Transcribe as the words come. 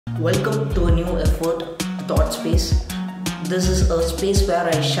Welcome to a new effort, Thought Space. This is a space where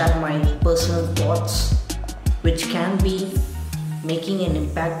I share my personal thoughts, which can be making an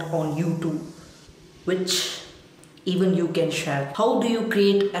impact on you too, which even you can share. How do you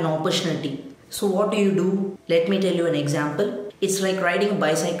create an opportunity? So what do? Let me tell you an example. It's like riding a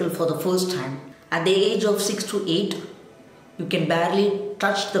bicycle for the first time. At the age of 6 to 8, you can barely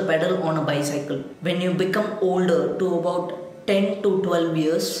touch the pedal on a bicycle. When you become older to about 10 to 12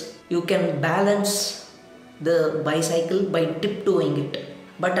 years, you can balance the bicycle by tiptoeing it.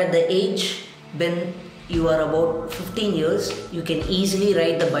 But at the age when you are about 15 years, you can easily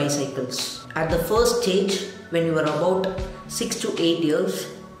ride the bicycles. At the first stage, when you are about 6 to 8 years,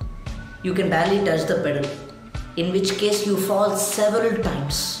 you can barely touch the pedal, in which case you fall several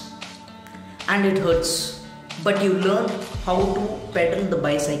times and it hurts. But you learn how to pedal the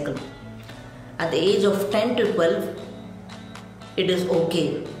bicycle. At the age of 10 to 12, it is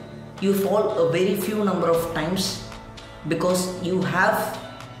okay. You fall a very few number of times because you have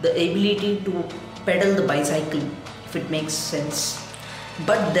the ability to pedal the bicycle, if it makes sense.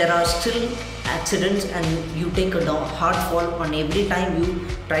 But there are still accidents and you take a hard fall on every time you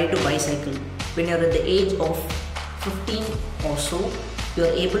try to bicycle. When you are at the age of 15 or so, you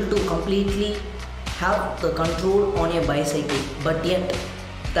are able to completely have the control on your bicycle, but yet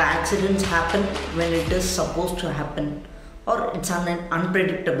the accidents happen when it is supposed to happen, or it's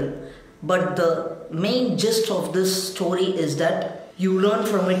unpredictable. But the main gist of this story is that you learn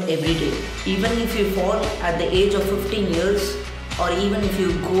from it every day. Even if you fall at the age of 15 years, or even if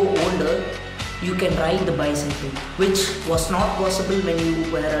you go older, you can ride the bicycle, which was not possible when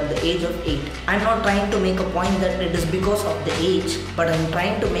you were at the age of 8. I'm not trying to make a point that it is because of the age, but I'm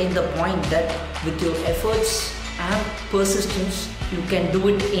trying to make the point that with your efforts and persistence, you can do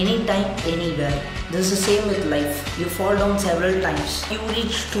it anytime, anywhere. This is the same with life. You fall down several times. You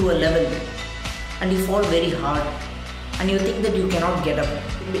reach to a level and you fall very hard and you think that you cannot get up.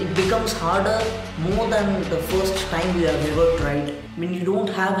 It becomes harder more than the first time you have ever tried. When you don't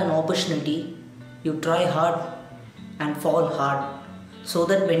have an opportunity, you try hard and fall hard, so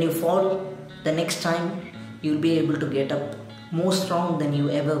that when you fall, the next time you'll be able to get up more strong than you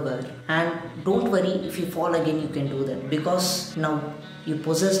ever were. And don't worry, if you fall again, you can do that, because now you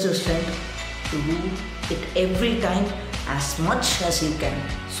possess the strength to do it every time as much as you can.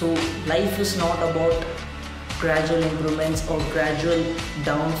 So life is not about gradual improvements or gradual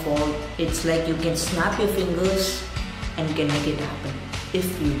downfall. It's like you can snap your fingers and you can make it happen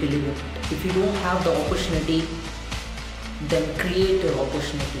if you believe it. If you don't have the opportunity, then create your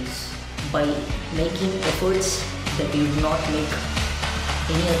opportunities by making efforts that you do not make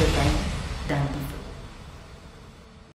any other time than before.